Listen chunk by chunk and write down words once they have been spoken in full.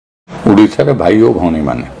ओडिशा रे भाई और भौणी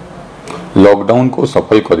माने लॉकडाउन को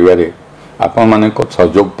सफल करिवारे आपण माने को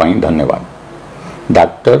सहयोग पाई धन्यवाद।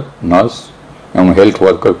 डॉक्टर नर्स एवं हेल्थ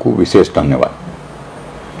वर्कर को विशेष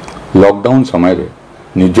धन्यवाद। लॉकडाउन समय रे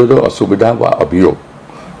निजर असुविधा व अभियोग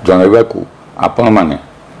जनइबा को आपण माने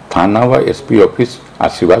थाना व एसपी ऑफिस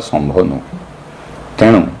आसीबा संभव नु,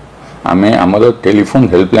 तेणु आमे आमर टेलीफोन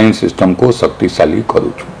हेल्पलाइन सिस्टम को शक्तिशाली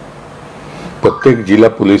करूछु। प्रत्येक जिला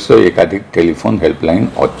पुलिस एकाधिक टेलीफोन हेल्पलाइन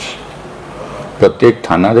अच्छी। प्रत्येक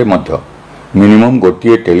थाना रे मध्य मिनिमम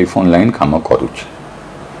गोटे टेलीफोन लाइन काम करुछि।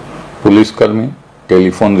 पुलिसकर्मी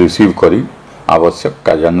टेलीफोन रिसीव करी आवश्यक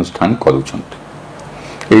कार्यानुष्ठान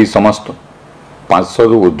करुछन्ति। एही समस्त 500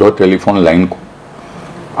 रु ऊर्ध्व टेलीफोन लाइन को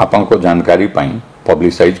आपन को जानकारी पाई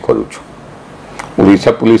पब्लिसाइज करुछु।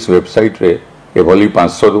 ओडिशा पुलिस वेबसाइट रे एभली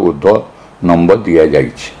 500 रु ऊर्ध्व नंबर दिया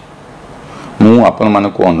जाइछि। मु आपन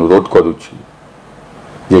मानको अनुरोध करुछि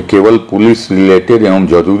जे केवल पुलिस रिलेटेड एवं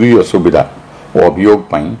जरूरी असुविधा और अभियोग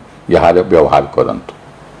पाई यार व्यवहार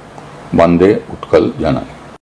करंतु। वंदे उत्कल जननी।